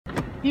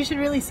You should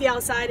really see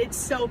outside. It's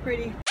so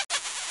pretty.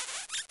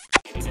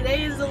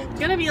 Today is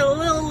gonna be a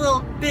little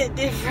bit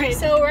different.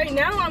 So right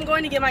now I'm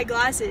going to get my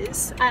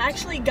glasses. I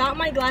actually got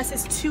my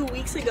glasses 2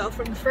 weeks ago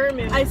from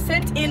Furman. I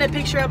sent in a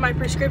picture of my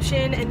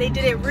prescription and they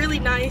did it really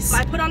nice.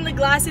 I put on the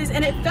glasses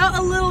and it felt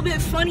a little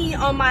bit funny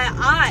on my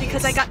eye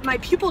because I got my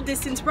pupil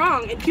distance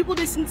wrong, and pupil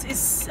distance is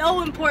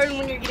so important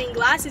when you're getting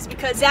glasses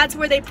because that's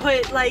where they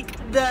put like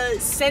the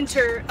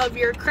center of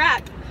your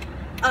crap.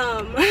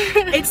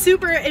 It's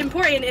super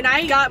important, and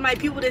I got my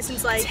pupil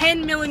distance like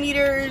 10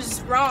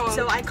 millimeters wrong.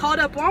 So I called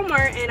up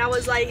Walmart and I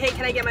was like, hey,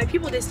 can I get my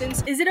pupil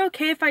distance? Is it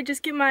okay if I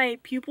just get my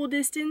pupil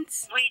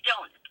distance? We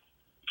don't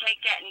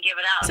take that and give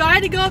it out. So I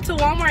had to go up to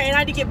Walmart and I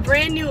had to get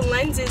brand new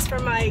lenses for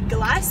my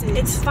glasses.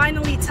 It's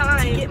finally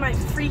time to get my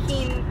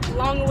freaking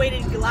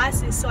long-awaited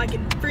glasses so I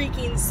can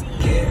freaking see.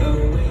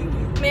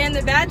 Man,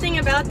 the bad thing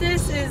about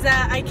this is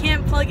that I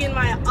can't plug in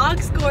my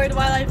aux cord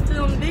while I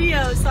film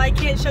videos, so I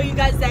can't show you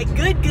guys that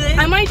good.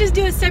 I might just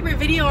do a separate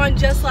video on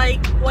just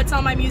like what's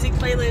on my music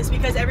playlist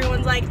because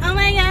everyone's like, oh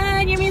my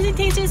god, your music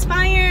taste is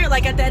fire,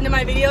 like at the end of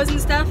my videos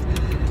and stuff.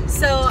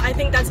 So I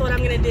think that's what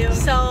I'm gonna do.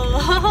 So,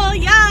 oh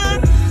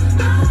yeah,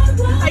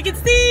 I can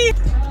see.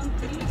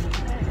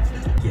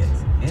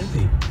 Yes, and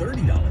pay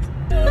 $30.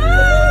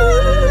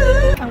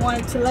 I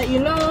wanted to let you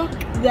know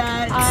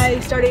that I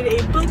started a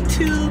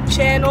booktube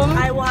channel.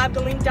 I will have the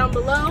link down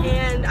below,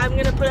 and I'm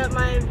gonna put up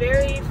my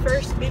very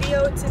first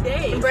video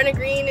today. Brenna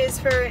Green is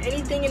for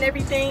anything and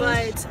everything,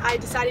 but I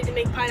decided to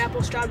make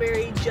Pineapple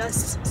Strawberry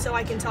just so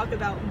I can talk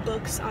about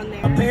books on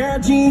there. A pair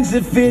of jeans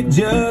that fit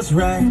just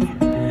right,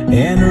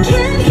 and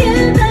Can't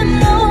hear them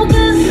no,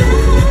 'cause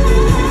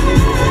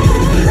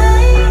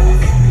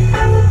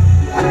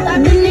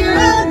I've been here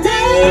all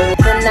day,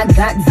 and I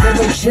got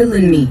zero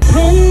chilling me.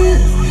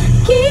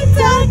 Keep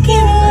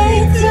talking way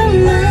too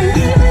much.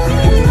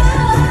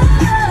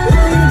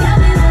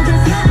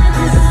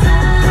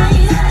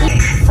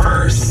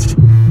 first.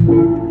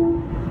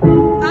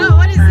 Oh,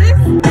 what is this?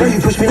 Girl, you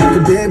push me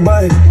like a dead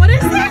bike. What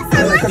is this?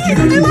 I like it.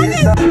 I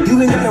love it.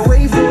 You ain't gotta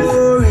wait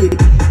for it.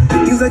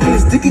 Things like getting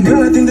sticky,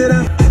 girl. I think that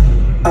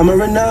I'ma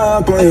run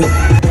up on you.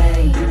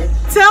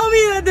 Tell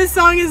me that this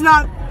song is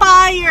not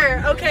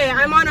fire. Okay,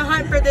 I'm on a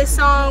hunt for this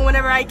song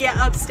whenever I get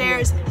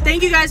upstairs.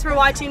 Thank you guys for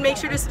watching. Make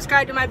sure to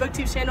subscribe to my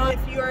booktube channel if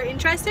you are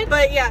interested.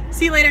 But yeah,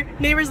 see you later.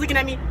 Neighbors looking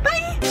at me.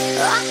 Bye.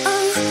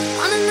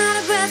 I'm out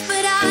of breath,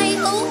 but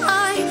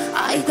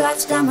I got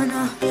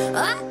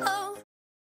stamina.